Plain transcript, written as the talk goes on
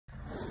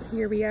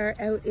Here we are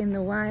out in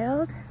the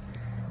wild.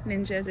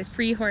 Ninja is a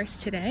free horse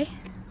today.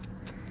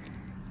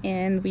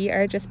 And we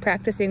are just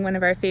practicing one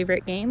of our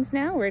favorite games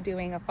now. We're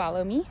doing a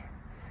follow me.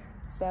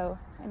 So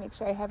I make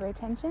sure I have her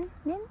attention.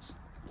 Ninja.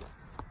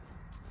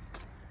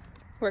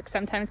 Works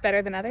sometimes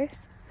better than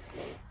others.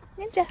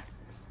 Ninja.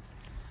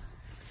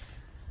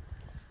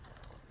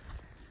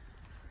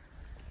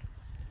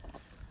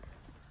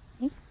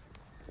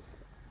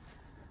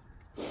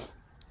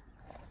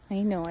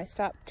 I know, I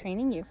stopped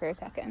training you for a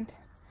second.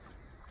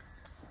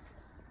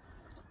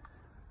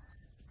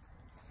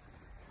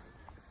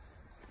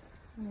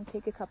 I'm gonna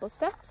take a couple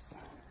steps.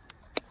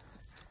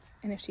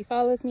 And if she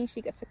follows me,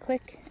 she gets a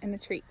click and a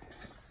treat.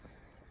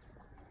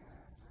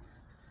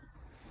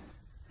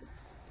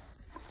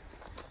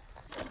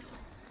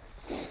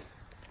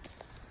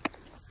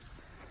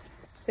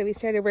 So we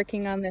started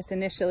working on this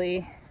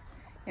initially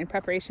in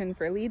preparation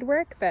for lead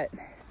work, but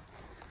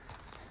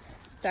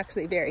it's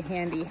actually a very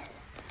handy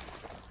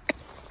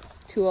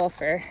tool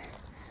for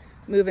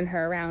moving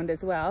her around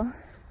as well.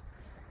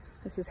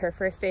 This is her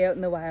first day out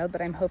in the wild,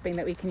 but I'm hoping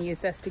that we can use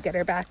this to get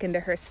her back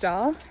into her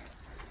stall.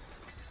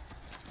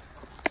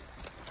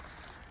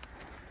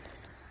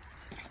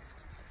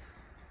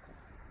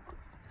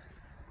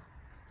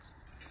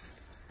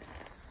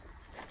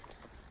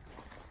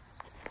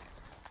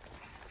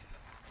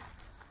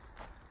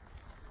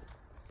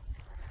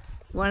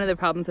 One of the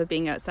problems with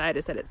being outside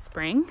is that it's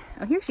spring.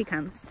 Oh, here she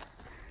comes.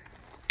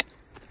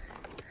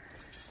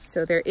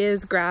 So there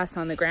is grass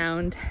on the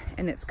ground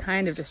and it's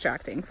kind of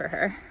distracting for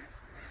her.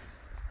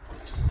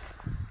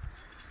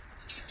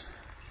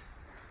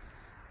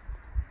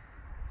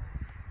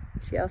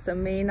 She also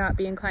may not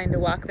be inclined to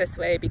walk this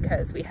way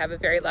because we have a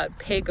very loud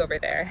pig over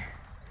there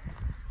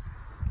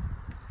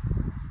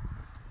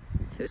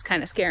who's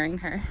kind of scaring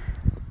her.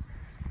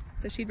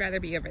 So she'd rather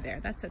be over there.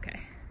 That's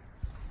okay.